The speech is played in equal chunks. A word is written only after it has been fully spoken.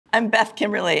I'm Beth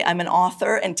Kimmerle. I'm an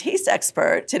author and taste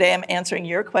expert. Today I'm answering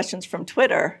your questions from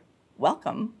Twitter.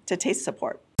 Welcome to Taste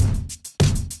Support.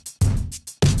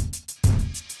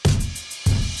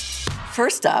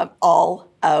 First up, All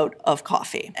Out of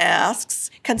Coffee asks,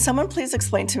 can someone please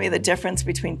explain to me the difference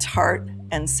between tart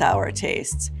and sour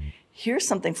tastes? Here's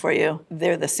something for you,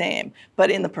 they're the same.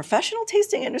 But in the professional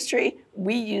tasting industry,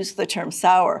 we use the term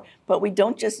sour, but we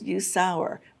don't just use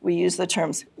sour. We use the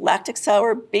terms lactic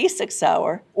sour, basic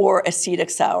sour, or acetic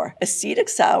sour. Acetic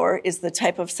sour is the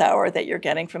type of sour that you're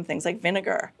getting from things like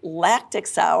vinegar. Lactic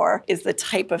sour is the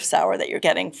type of sour that you're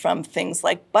getting from things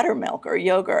like buttermilk or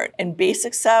yogurt. And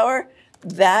basic sour,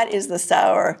 that is the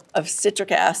sour of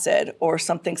citric acid or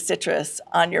something citrus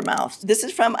on your mouth. This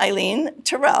is from Eileen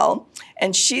Terrell,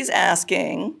 and she's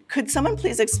asking, could someone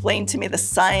please explain to me the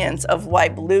science of why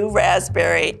blue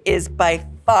raspberry is by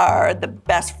far the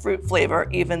best fruit flavor,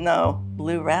 even though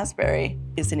blue raspberry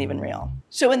isn't even real?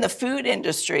 So in the food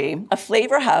industry, a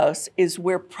flavor house is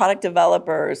where product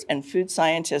developers and food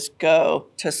scientists go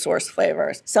to source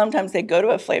flavors. Sometimes they go to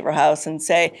a flavor house and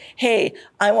say, hey,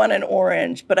 I want an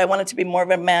orange, but I want it to be more of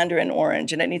a mandarin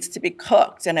orange, and it needs to be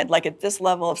cooked, and I'd like it this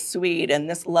level of sweet and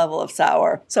this level of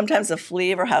sour. Sometimes the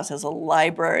flavor house has a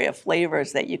library of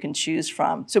flavors that you can choose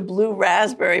from. So blue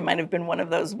raspberry might have been one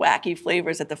of those wacky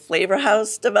flavors that the flavor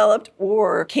house developed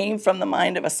or came from the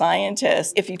mind of a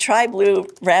scientist. If you try blue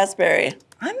raspberry,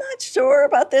 I'm not sure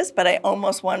about this, but I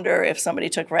almost wonder if somebody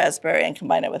took raspberry and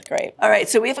combined it with grape. All right,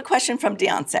 so we have a question from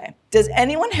Deontay. Does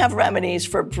anyone have remedies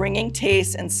for bringing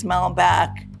taste and smell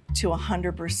back to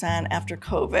 100% after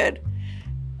COVID?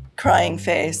 Crying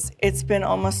face. It's been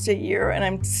almost a year and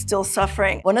I'm still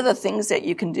suffering. One of the things that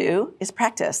you can do is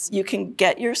practice. You can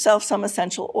get yourself some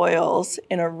essential oils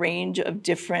in a range of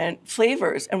different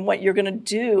flavors. And what you're gonna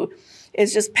do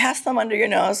is just pass them under your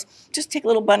nose. Just take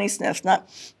little bunny sniffs, not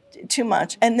too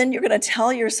much. And then you're gonna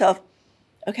tell yourself,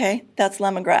 okay, that's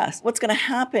lemongrass. What's gonna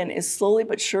happen is slowly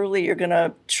but surely you're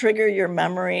gonna trigger your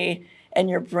memory and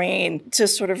your brain to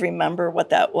sort of remember what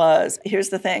that was. Here's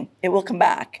the thing, it will come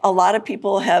back. A lot of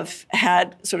people have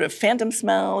had sort of phantom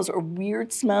smells or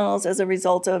weird smells as a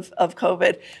result of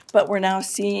COVID, but we're now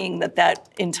seeing that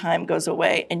in time goes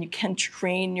away and you can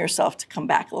train yourself to come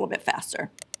back a little bit faster.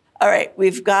 All right,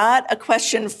 we've got a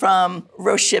question from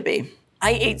Roshibi.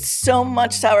 I ate so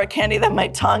much sour candy that my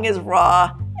tongue is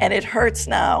raw and it hurts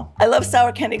now. I love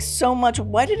sour candy so much.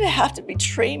 Why did it have to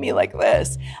betray me like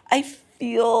this? I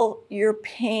feel your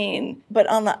pain, but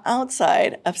on the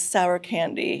outside of sour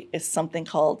candy is something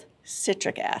called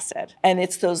citric acid. And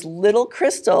it's those little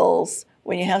crystals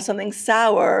when you have something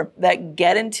sour that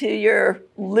get into your,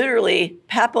 literally,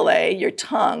 papillae, your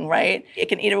tongue, right? It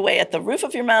can eat away at the roof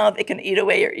of your mouth, it can eat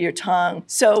away your tongue.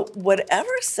 So whatever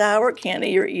sour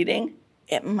candy you're eating,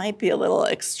 it might be a little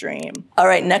extreme. All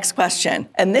right, next question.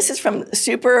 And this is from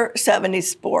Super 70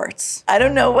 Sports. I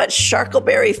don't know what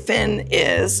Sharkleberry Fin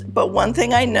is, but one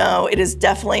thing I know, it is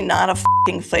definitely not a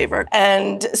f***ing flavor.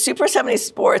 And Super 70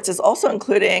 Sports is also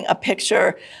including a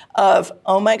picture of,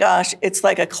 oh my gosh, it's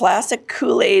like a classic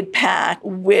Kool-Aid pack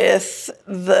with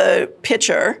the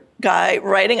pitcher guy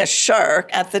riding a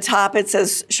shark. At the top, it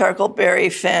says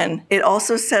Sharkleberry Fin. It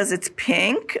also says it's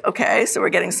pink. Okay, so we're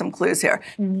getting some clues here.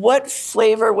 What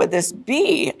flavor would this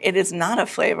be? It is not a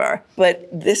flavor, but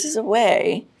this is a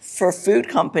way for food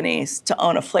companies to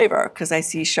own a flavor because I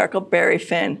see Sharkleberry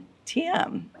Fin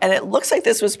TM. And it looks like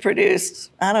this was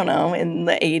produced, I don't know, in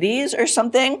the 80s or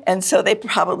something. And so they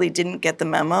probably didn't get the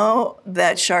memo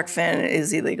that shark fin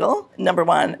is illegal, number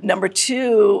one. Number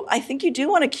two, I think you do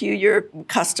want to cue your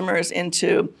customers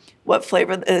into what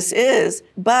flavor this is,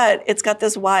 but it's got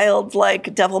this wild,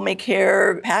 like,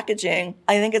 devil-may-care packaging.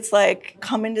 I think it's like,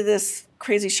 come into this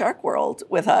crazy shark world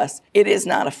with us. It is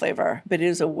not a flavor, but it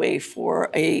is a way for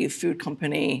a food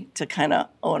company to kind of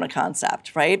own a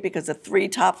concept, right? Because the three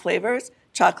top flavors,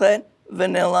 chocolate,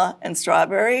 vanilla, and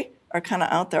strawberry, are kind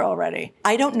of out there already.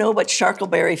 I don't know what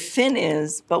Sharkleberry Fin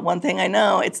is, but one thing I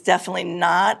know, it's definitely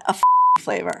not a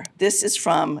flavor. This is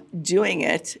from Doing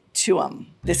It to 'em.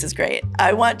 This is great.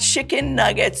 I want chicken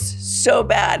nuggets so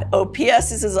bad. Oh,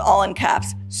 P.S. This is all in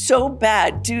caps. So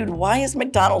bad. Dude, why is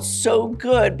McDonald's so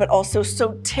good, but also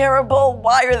so terrible?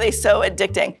 Why are they so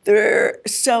addicting? They're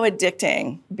so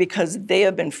addicting because they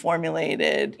have been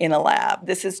formulated in a lab.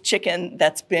 This is chicken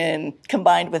that's been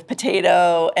combined with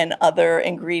potato and other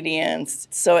ingredients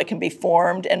so it can be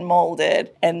formed and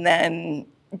molded and then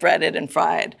breaded and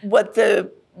fried. What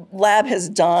the lab has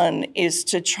done is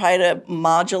to try to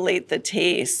modulate the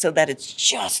taste so that it's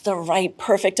just the right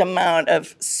perfect amount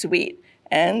of sweet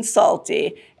and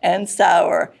salty and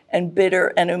sour and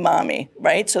bitter and umami,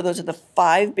 right? So those are the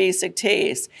 5 basic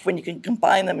tastes. When you can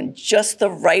combine them in just the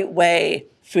right way,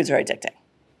 foods are addicting.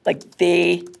 Like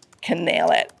they can nail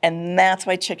it. And that's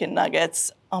why chicken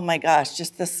nuggets, oh my gosh,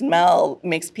 just the smell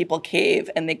makes people cave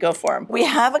and they go for them. We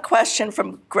have a question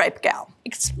from Gripe Gal.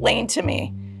 Explain to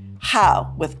me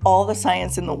how, with all the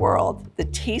science in the world, the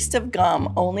taste of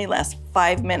gum only lasts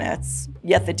 5 minutes,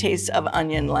 yet the taste of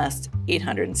onion lasts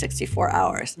 864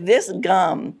 hours. This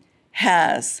gum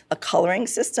has a coloring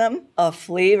system, a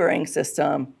flavoring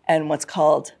system, and what's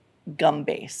called gum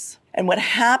base. And what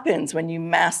happens when you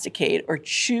masticate or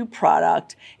chew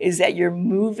product is that you're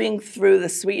moving through the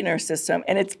sweetener system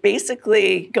and it's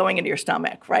basically going into your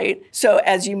stomach, right? So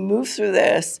as you move through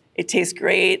this, it tastes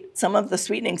great. Some of the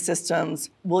sweetening systems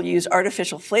will use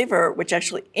artificial flavor, which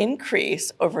actually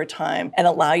increase over time and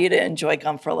allow you to enjoy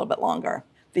gum for a little bit longer.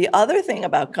 The other thing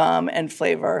about gum and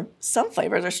flavor, some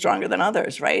flavors are stronger than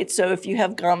others, right? So if you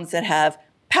have gums that have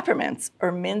peppermints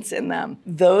or mints in them,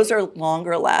 those are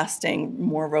longer lasting,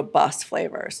 more robust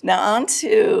flavors. Now on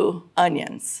to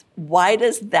onions. Why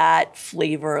does that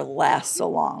flavor last so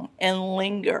long and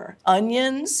linger?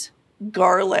 Onions,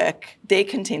 garlic, they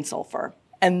contain sulfur.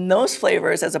 And those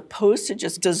flavors, as opposed to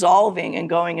just dissolving and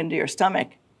going into your stomach,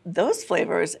 those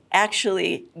flavors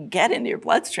actually get into your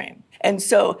bloodstream. And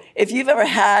so if you've ever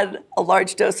had a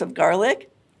large dose of garlic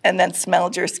and then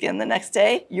smelled your skin the next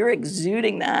day, you're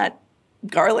exuding that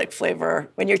garlic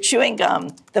flavor. When you're chewing gum,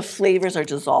 the flavors are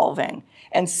dissolving.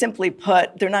 And simply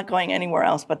put, they're not going anywhere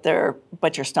else but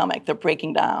your stomach. They're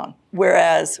breaking down.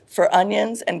 Whereas for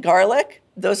onions and garlic,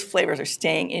 those flavors are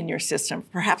staying in your system,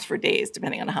 perhaps for days,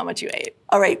 depending on how much you ate.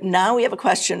 All right, now we have a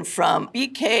question from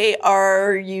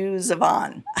BKRU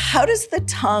Zavon. How does the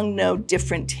tongue know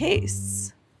different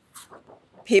tastes?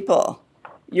 People,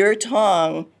 your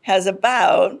tongue has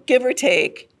about, give or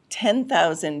take,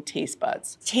 10,000 taste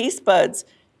buds. Taste buds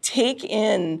take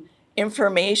in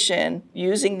information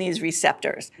using these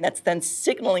receptors. That's then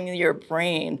signaling to your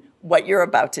brain what you're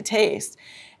about to taste.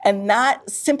 And that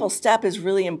simple step is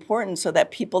really important so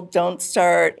that people don't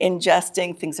start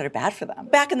ingesting things that are bad for them.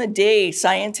 Back in the day,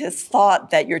 scientists thought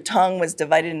that your tongue was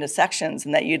divided into sections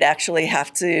and that you'd actually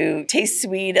have to taste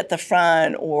sweet at the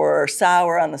front or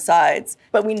sour on the sides.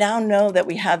 But we now know that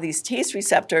we have these taste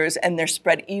receptors and they're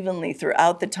spread evenly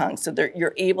throughout the tongue. So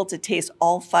you're able to taste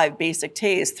all 5 basic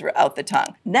tastes throughout the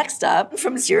tongue. Next up,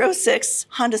 from 06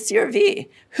 Honda CR-V.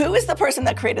 Who is the person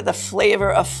that created the flavor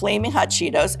of Flaming Hot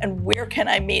Cheetos and where can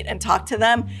I meet and talk to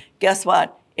them? Guess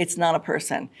what? It's not a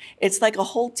person. It's like a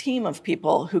whole team of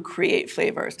people who create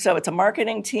flavors. So it's a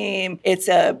marketing team, it's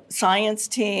a science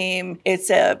team, it's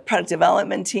a product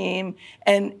development team,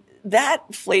 and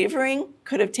that flavoring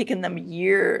could have taken them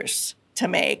years to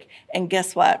make. And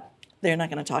guess what? They're not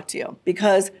going to talk to you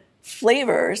because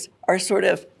flavors are sort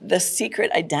of the secret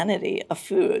identity of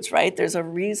foods, right? There's a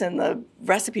reason the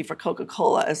recipe for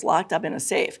Coca-Cola is locked up in a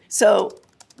safe. So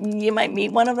you might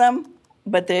meet one of them,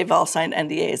 but they've all signed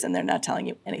NDAs and they're not telling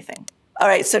you anything. All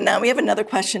right, so now we have another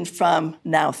question from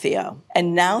Now Theo.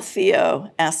 And Now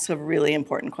Theo asks a really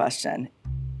important question.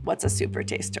 What's a super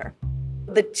taster?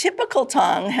 The typical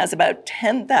tongue has about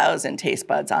 10,000 taste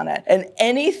buds on it. And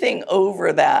anything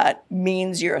over that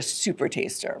means you're a super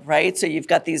taster, right? So you've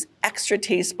got these extra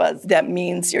taste buds. That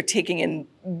means you're taking in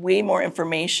way more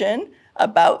information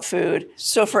about food.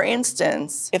 So for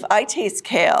instance, if I taste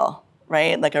kale,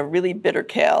 right, like a really bitter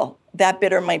kale, that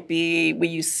bitter might be, we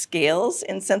use scales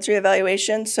in sensory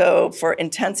evaluation. So for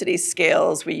intensity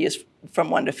scales, we use from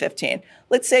 1 to 15.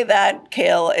 Let's say that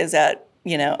kale is at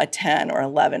a 10 or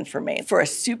 11 for me. For a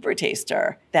super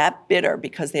taster, that bitter,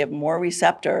 because they have more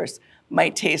receptors,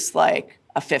 might taste like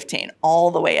a 15, all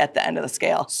the way at the end of the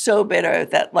scale. So bitter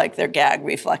that like their gag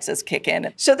reflexes kick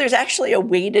in. So there's actually a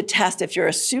way to test if you're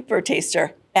a super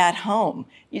taster at home.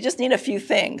 You just need a few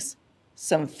things.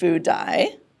 Some food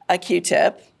dye, a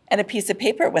Q-tip, and a piece of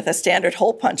paper with a standard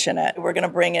hole punch in it. We're gonna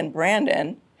bring in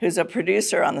Brandon, who's a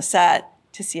producer on the set,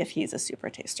 to see if he's a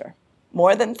super taster.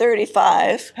 More than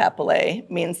 35 papillae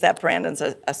means that Brandon's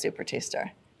a super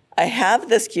taster. I have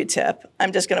this Q-tip.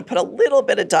 I'm just gonna put a little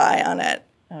bit of dye on it.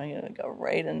 I'm gonna go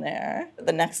right in there.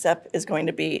 The next step is going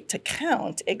to be to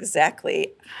count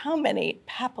exactly how many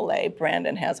papillae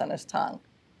Brandon has on his tongue.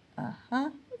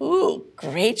 Ooh,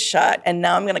 great shot. And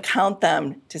now I'm gonna count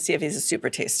them to see if he's a super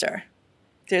taster.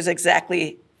 There's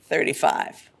exactly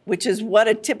 35. Which is what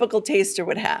a typical taster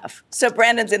would have. So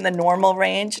Brandon's in the normal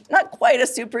range, not quite a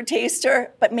super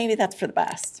taster, but maybe that's for the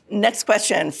best. Next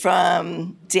question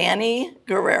from Danny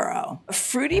Guerrero.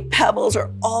 Fruity Pebbles are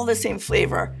all the same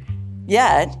flavor,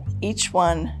 yet each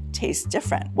one tastes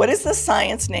different. What is the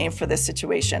science name for this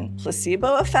situation?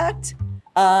 Placebo effect?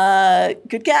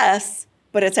 Good guess,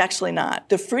 but it's actually not.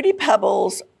 The Fruity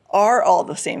Pebbles are all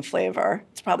the same flavor.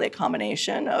 It's probably a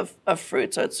combination of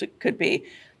fruit, so it could be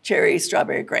cherry,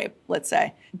 strawberry, grape, let's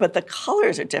say. But the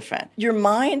colors are different. Your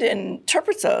mind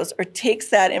interprets those or takes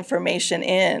that information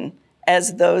in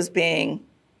as those being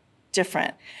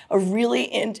different,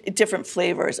 different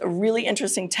flavors. A really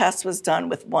interesting test was done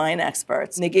with wine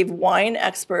experts. And they gave wine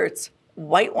experts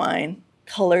white wine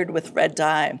colored with red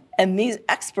dye. And these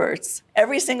experts,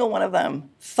 every single one of them,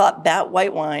 thought that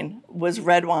white wine was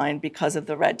red wine because of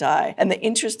the red dye. And the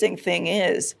interesting thing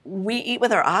is, we eat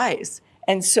with our eyes.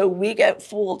 And so we get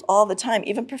fooled all the time,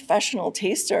 even professional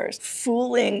tasters.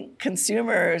 Fooling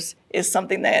consumers is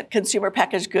something that consumer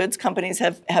packaged goods companies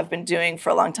have been doing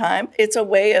for a long time. It's a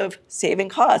way of saving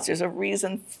costs. There's a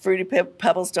reason Fruity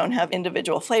Pebbles don't have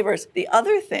individual flavors. The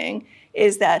other thing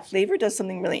is that flavor does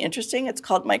something really interesting. It's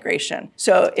called migration.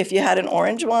 So if you had an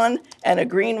orange one and a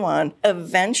green one,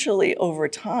 eventually over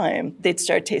time, they'd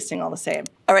start tasting all the same.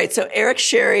 All right, so Eric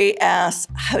Sherry asks,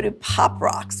 how do Pop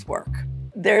Rocks work?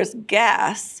 There's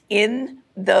gas in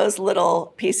those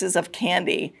little pieces of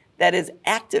candy that is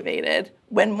activated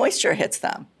when moisture hits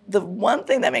them. The one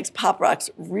thing that makes Pop Rocks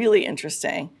really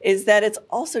interesting is that it's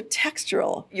also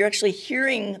textural. You're actually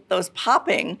hearing those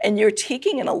popping, and you're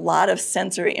taking in a lot of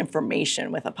sensory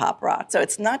information with a Pop Rock. So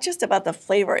it's not just about the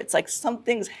flavor. It's like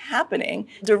something's happening.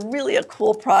 They're really a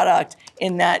cool product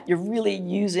in that you're really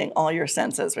using all your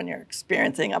senses when you're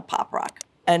experiencing a Pop Rock.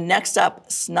 And next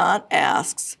up, Snot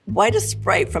asks, why does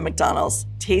Sprite from McDonald's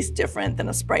taste different than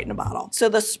a Sprite in a bottle? So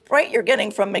the Sprite you're getting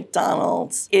from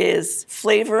McDonald's is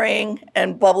flavoring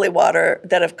and bubbly water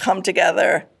that have come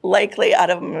together, likely out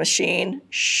of a machine,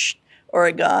 or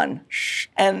a gun.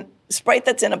 And Sprite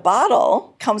that's in a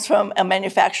bottle comes from a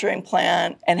manufacturing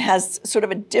plant and has sort of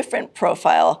a different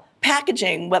profile.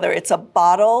 Packaging, whether it's a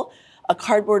bottle, a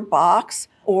cardboard box,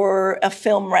 or a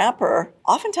film wrapper,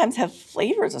 oftentimes have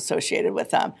flavors associated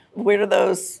with them. Where do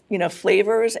those,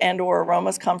 flavors and or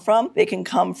aromas come from? They can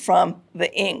come from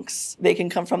the inks. They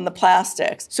can come from the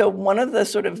plastics. So one of the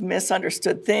sort of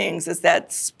misunderstood things is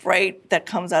that Sprite that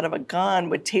comes out of a gun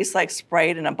would taste like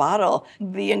Sprite in a bottle.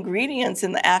 The ingredients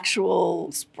in the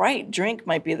actual Sprite drink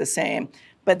might be the same,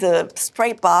 but the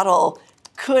Sprite bottle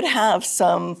could have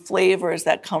some flavors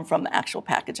that come from the actual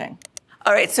packaging.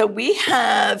 All right, so we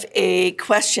have a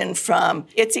question from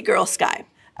Itsy Girl Sky.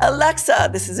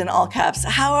 Alexa, this is in all caps,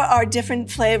 how are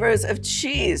different flavors of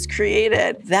cheese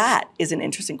created? That is an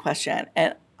interesting question.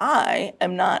 And I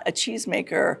am not a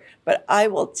cheesemaker, but I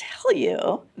will tell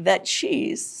you that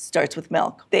cheese starts with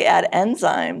milk. They add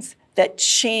enzymes that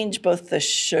change both the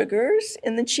sugars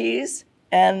in the cheese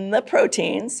and the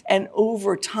proteins. And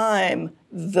over time,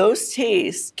 those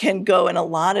tastes can go in a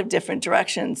lot of different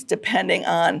directions depending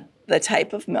on the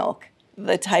type of milk,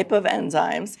 the type of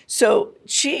enzymes. So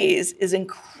cheese is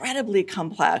incredibly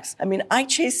complex. I mean, I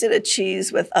tasted a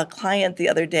cheese with a client the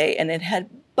other day, and it had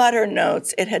butter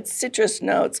notes, it had citrus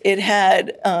notes, it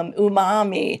had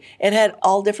umami, it had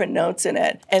all different notes in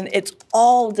it. And it's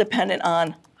all dependent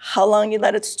on how long you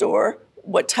let it store,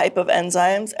 what type of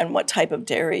enzymes, and what type of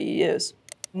dairy you use.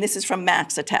 And this is from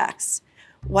Max Attacks.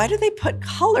 Why do they put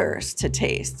colors to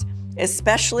taste?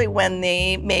 Especially when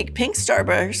they make pink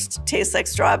Starburst taste like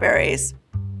strawberries.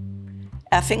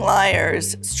 Effing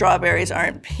liars, strawberries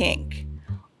aren't pink.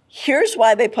 Here's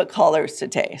why they put colors to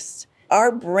taste. Our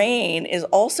brain is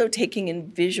also taking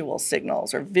in visual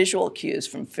signals or visual cues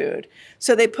from food.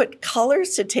 So they put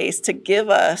colors to taste to give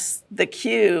us the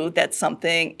cue that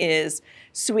something is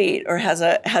sweet or has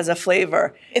a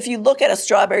flavor. If you look at a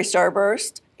strawberry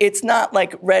Starburst, it's not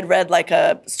like red like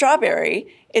a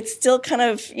strawberry. It's still kind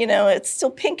of, it's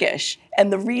still pinkish.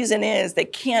 And the reason is they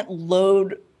can't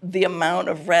load the amount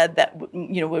of red that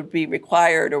would be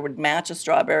required or would match a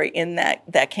strawberry in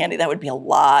that candy. That would be a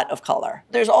lot of color.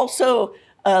 There's also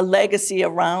a legacy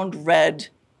around red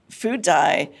food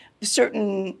dye.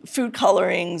 Certain food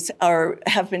colorings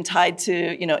have been tied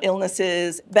to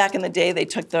illnesses. Back in the day, they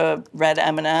took the red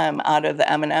M&M out of the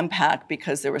M&M pack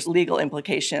because there was legal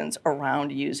implications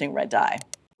around using red dye.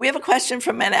 We have a question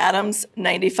from Matt Adams,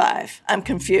 95. I'm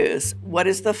confused. What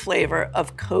is the flavor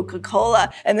of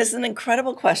Coca-Cola? And this is an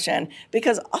incredible question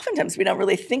because oftentimes we don't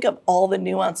really think of all the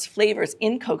nuanced flavors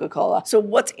in Coca-Cola. So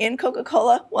what's in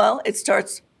Coca-Cola? Well, it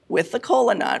starts with the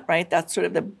cola nut, right? That's sort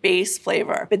of the base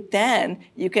flavor. But then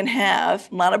you can have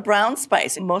a lot of brown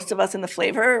spice. Most of us in the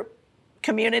flavor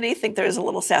community think there's a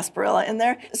little sarsaparilla in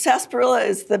there. Sarsaparilla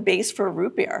is the base for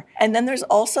root beer. And then there's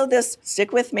also this,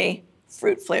 stick with me,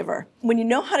 fruit flavor. When you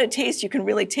know how to taste, you can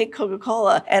really take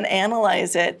Coca-Cola and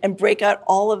analyze it and break out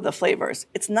all of the flavors.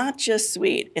 It's not just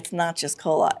sweet, it's not just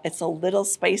cola. It's a little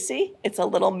spicy, it's a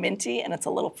little minty, and it's a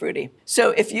little fruity.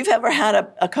 So if you've ever had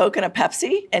a Coke and a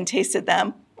Pepsi and tasted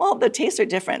them, well, the tastes are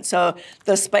different. So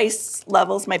the spice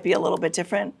levels might be a little bit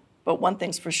different, but one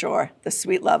thing's for sure, the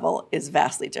sweet level is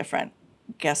vastly different.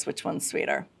 Guess which one's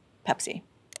sweeter? Pepsi.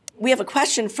 We have a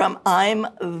question from I'm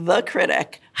the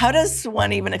Critic. How does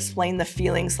one even explain the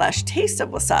feeling/taste of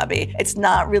wasabi? It's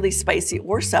not really spicy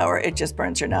or sour, it just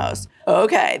burns your nose.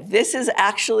 Okay, this is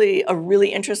actually a really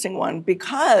interesting one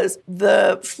because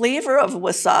the flavor of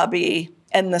wasabi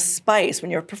and the spice, when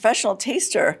you're a professional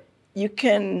taster, you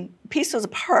can piece those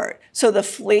apart. So the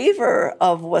flavor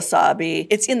of wasabi,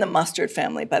 it's in the mustard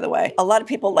family, by the way. A lot of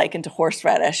people liken to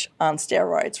horseradish on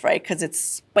steroids, right? Because it's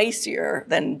spicier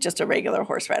than just a regular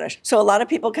horseradish. So a lot of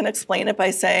people can explain it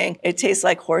by saying it tastes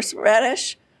like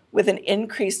horseradish with an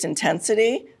increased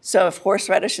intensity. So if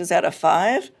horseradish is at a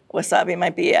 5, wasabi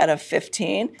might be at a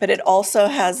 15, but it also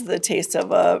has the taste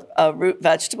of a root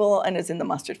vegetable and is in the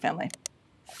mustard family.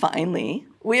 Finally,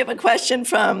 we have a question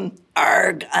from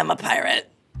Arg, I'm a pirate.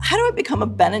 How do I become a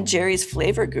Ben & Jerry's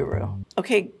flavor guru?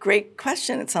 Okay, great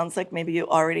question. It sounds like maybe you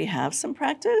already have some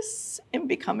practice in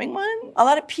becoming one. A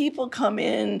lot of people come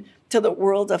in to the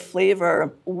world of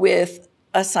flavor with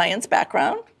a science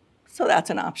background, so that's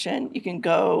an option. You can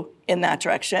go in that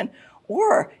direction,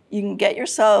 or you can get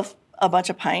yourself a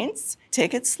bunch of pints,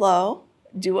 take it slow,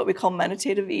 do what we call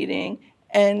meditative eating,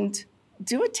 and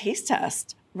do a taste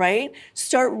test. Right?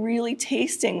 Start really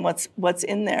tasting what's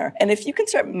in there. And if you can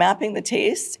start mapping the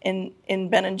taste in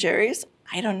Ben & Jerry's,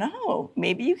 I don't know,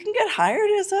 maybe you can get hired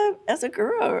as a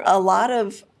guru. A lot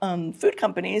of food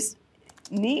companies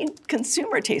need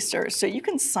consumer tasters. So you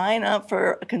can sign up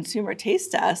for a consumer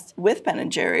taste test with Ben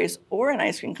 & Jerry's or an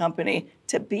ice cream company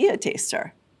to be a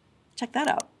taster. Check that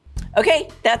out. Okay,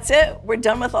 that's it. We're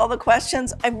done with all the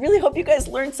questions. I really hope you guys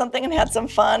learned something and had some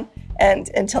fun. And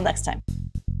until next time.